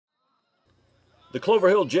The Clover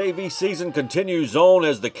Hill JV season continues on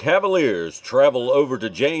as the Cavaliers travel over to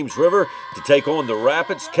James River to take on the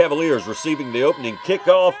Rapids. Cavaliers receiving the opening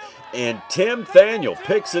kickoff, and Tim Thaniel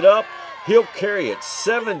picks it up. He'll carry it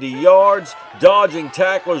 70 yards, dodging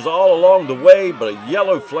tacklers all along the way, but a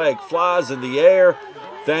yellow flag flies in the air.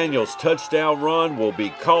 Thaniel's touchdown run will be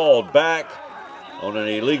called back on an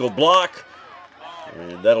illegal block.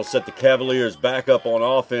 And that'll set the Cavaliers back up on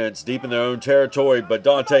offense deep in their own territory. But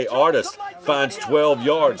Dante Artist finds 12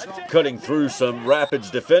 yards, cutting through some Rapids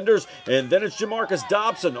defenders. And then it's Jamarcus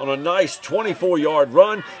Dobson on a nice 24-yard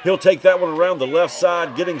run. He'll take that one around the left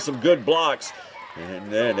side, getting some good blocks. And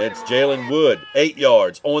then it's Jalen Wood, 8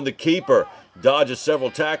 yards on the keeper. Dodges several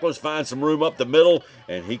tacklers, finds some room up the middle,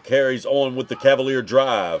 and he carries on with the Cavalier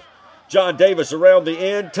drive. John Davis around the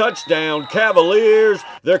end, touchdown, Cavaliers.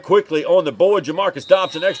 They're quickly on the board. Jamarcus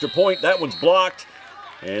Dobson, extra point. That one's blocked,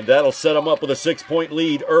 and that'll set them up with a 6-point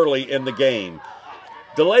lead early in the game.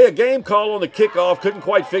 Delay a game call on the kickoff. Couldn't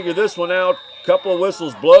quite figure this one out. Couple of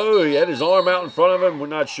whistles blow. He had his arm out in front of him. We're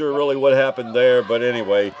not sure really what happened there, but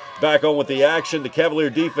anyway, back on with the action. The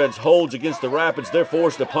Cavalier defense holds against the Rapids. They're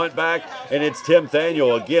forced to punt back, and it's Tim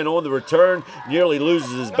Thaniel again on the return. Nearly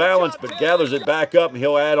loses his balance, but gathers it back up, and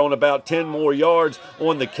he'll add on about 10 more yards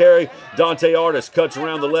on the carry. Dante Artist cuts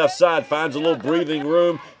around the left side, finds a little breathing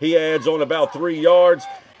room. He adds on about 3 yards.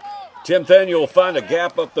 Tim Thaniel will find a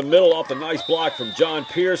gap up the middle off the nice block from John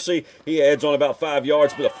Piercy. He adds on about 5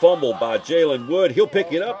 yards, but a fumble by Jalen Wood. He'll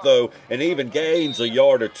pick it up, though, and even gains a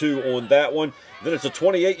yard or two on that one. Then it's a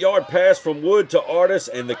 28-yard pass from Wood to Artist,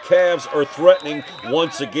 and the Cavs are threatening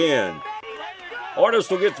once again. Artist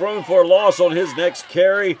will get thrown for a loss on his next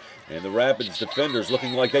carry, and the Rapids defenders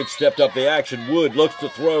looking like they've stepped up the action. Wood looks to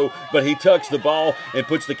throw, but he tucks the ball and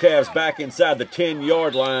puts the Cavs back inside the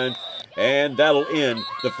 10-yard line. And that'll end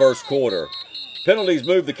the first quarter. Penalties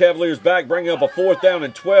move the Cavaliers back, bringing up a 4th down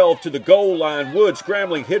and 12 to the goal line. Wood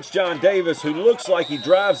scrambling, hits John Davis, who looks like he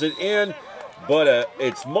drives it in, but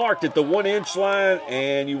it's marked at the 1-inch line,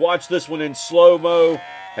 and you watch this one in slow-mo.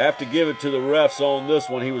 Have to give it to the refs on this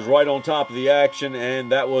one. He was right on top of the action,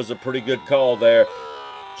 and that was a pretty good call there.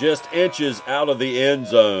 Just inches out of the end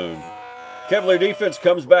zone. Cavalier defense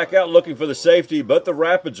comes back out looking for the safety, but the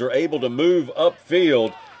Rapids are able to move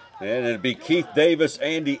upfield. And it'd be Keith Davis,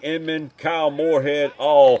 Andy Inman, Kyle Moorhead,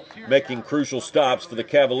 all making crucial stops for the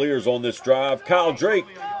Cavaliers on this drive. Kyle Drake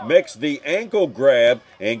makes the ankle grab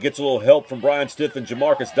and gets a little help from Brian Stith and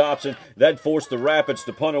Jamarcus Dobson. That forced the Rapids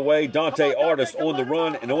to punt away. Dante Artist on the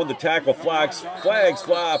run and on the tackle. Flags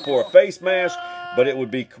fly for a face mask, but it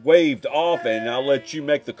would be waved off, and I'll let you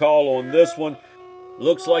make the call on this one.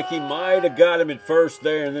 Looks like he might have got him at first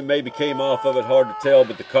there and then maybe came off of it. Hard to tell,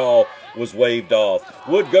 but the call was waved off.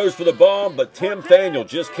 Wood goes for the bomb, but Tim Thaniel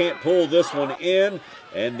just can't pull this one in.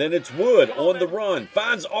 And then it's Wood on the run.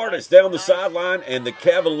 Finds Artist down the sideline, and the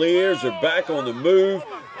Cavaliers are back on the move.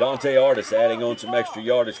 Dante Artist adding on some extra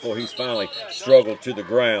yardage before he's finally struggled to the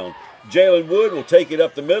ground. Jalen Wood will take it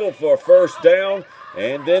up the middle for a 1st down.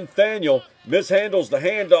 And then Thaniel mishandles the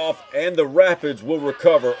handoff, and the Rapids will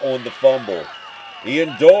recover on the fumble.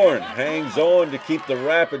 Ian Dorn hangs on to keep the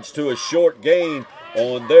Rapids to a short gain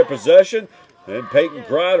on their possession. And Peyton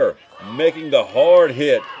Grider making the hard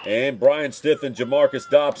hit. And Brian Stith and Jamarcus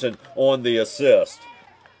Dobson on the assist.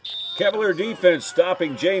 Cavalier defense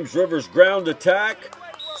stopping James River's ground attack.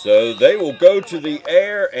 So they will go to the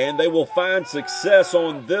air and they will find success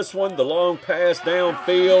on this one. The long pass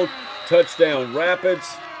downfield. Touchdown Rapids.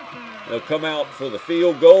 They'll come out for the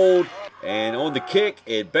field goal. And on the kick,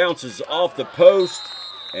 it bounces off the post,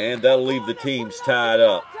 and that'll leave the teams tied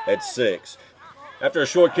up at 6. After a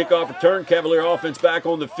short kickoff return, Cavalier offense back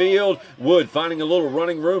on the field. Wood finding a little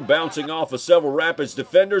running room, bouncing off of several Rapids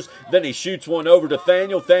defenders. Then he shoots one over to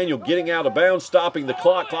Thaniel. Thaniel getting out of bounds, stopping the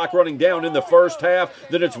clock. Clock running down in the first half.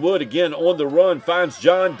 Then it's Wood again on the run, finds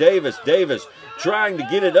John Davis. Davis trying to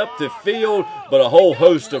get it up the field, but a whole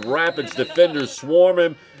host of Rapids defenders swarm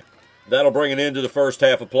him. That'll bring an end to the first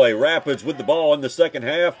half of play. Rapids with the ball in the second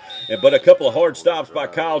half, but a couple of hard stops by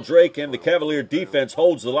Kyle Drake, and the Cavalier defense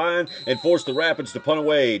holds the line and forced the Rapids to punt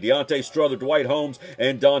away. Deontay Strother, Dwight Holmes,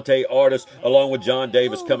 and Dante Artist, along with John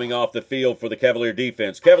Davis coming off the field for the Cavalier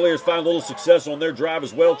defense. Cavaliers find a little success on their drive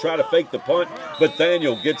as well, try to fake the punt, but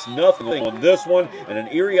Thaniel gets nothing on this one, and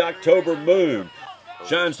an eerie October moon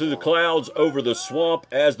shines through the clouds over the swamp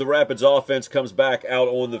as the Rapids offense comes back out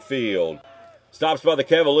on the field. Stops by the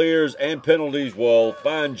Cavaliers and penalties will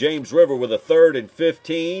find James River with a 3rd and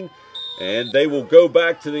 15. And they will go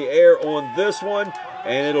back to the air on this one.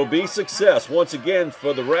 And it'll be success once again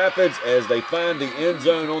for the Rapids as they find the end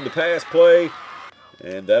zone on the pass play.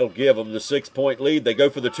 and that'll give them the 6-point lead. They go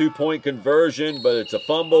for the 2-point conversion, but it's a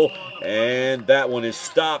fumble, and that one is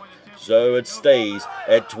stopped, so it stays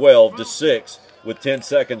at 12-6 with 10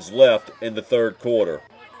 seconds left in the third quarter.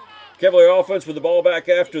 Cavalier offense with the ball back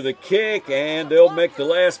after the kick, and they'll make the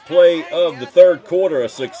last play of the third quarter a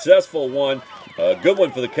successful one. A good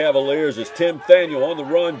one for the Cavaliers as Tim Thaniel on the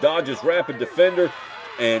run dodges rapid defender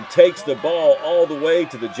and takes the ball all the way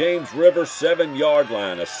to the James River 7-yard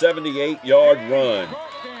line, a 78-yard run.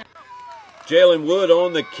 Jalen Wood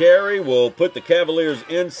on the carry will put the Cavaliers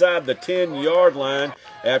inside the 10-yard line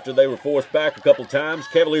after they were forced back a couple times.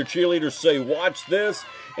 Cavalier cheerleaders say, "Watch this,"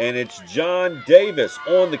 and it's John Davis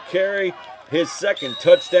on the carry. His second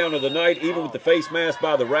touchdown of the night, even with the face mask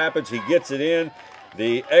by the Rapids. He gets it in.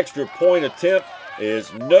 The extra point attempt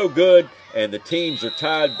is no good, and the teams are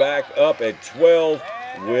tied back up at 12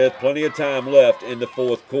 with plenty of time left in the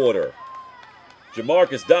fourth quarter.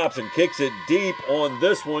 Jamarcus Dobson kicks it deep on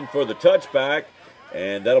this one for the touchback,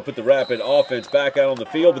 and that'll put the Rapid offense back out on the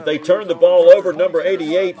field, but they turn the ball over. Number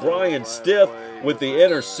 88, Brian Stiff, with the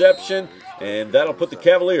interception, and that'll put the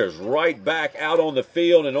Cavaliers right back out on the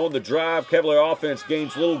field and on the drive. Cavalier offense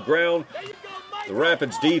gains little ground. The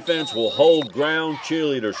Rapids defense will hold ground.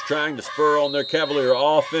 Cheerleaders trying to spur on their Cavalier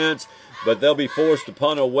offense, but they'll be forced to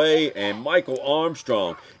punt away, and Michael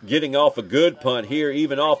Armstrong getting off a good punt here,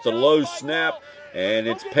 even off the low snap, and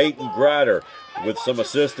it's Peyton Grider with some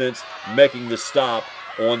assistance making the stop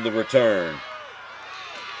on the return.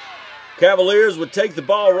 Cavaliers would take the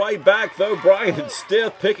ball right back, though. Brian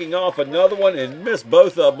Stiff picking off another one and missed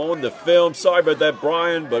both of them on the film. Sorry about that,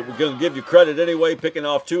 Brian, but we're going to give you credit anyway, picking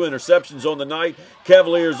off 2 interceptions on the night.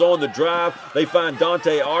 Cavaliers on the drive. They find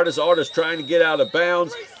Dante Artis. Artis trying to get out of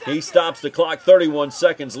bounds. He stops the clock, 31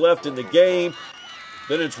 seconds left in the game.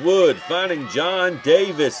 Then it's Wood finding John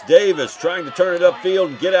Davis. Davis trying to turn it upfield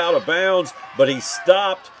and get out of bounds, but he's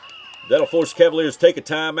stopped. That'll force Cavaliers to take a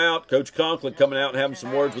timeout. Coach Conklin coming out and having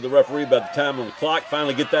some words with the referee about the time on the clock.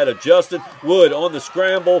 Finally get that adjusted. Wood on the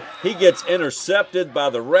scramble. He gets intercepted by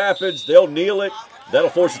the Rapids. They'll kneel it. That'll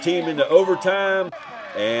force the team into overtime.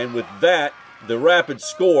 And with that, the Rapids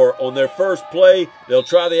score on their first play. They'll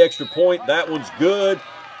try the extra point. That one's good.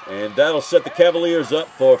 And that'll set the Cavaliers up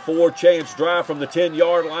for a 4-chance drive from the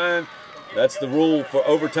 10-yard line. That's the rule for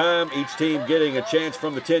overtime. Each team getting a chance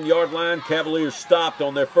from the 10-yard line. Cavaliers stopped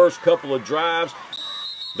on their first couple of drives.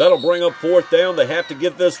 That'll bring up 4th down. They have to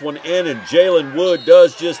get this one in, and Jalen Wood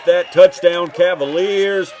does just that. Touchdown,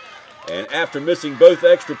 Cavaliers. And after missing both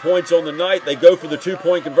extra points on the night, they go for the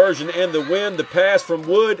 2-point conversion and the win. The pass from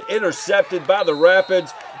Wood intercepted by the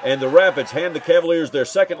Rapids, and the Rapids hand the Cavaliers their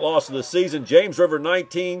second loss of the season. James River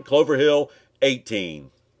 19, Clover Hill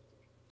 18.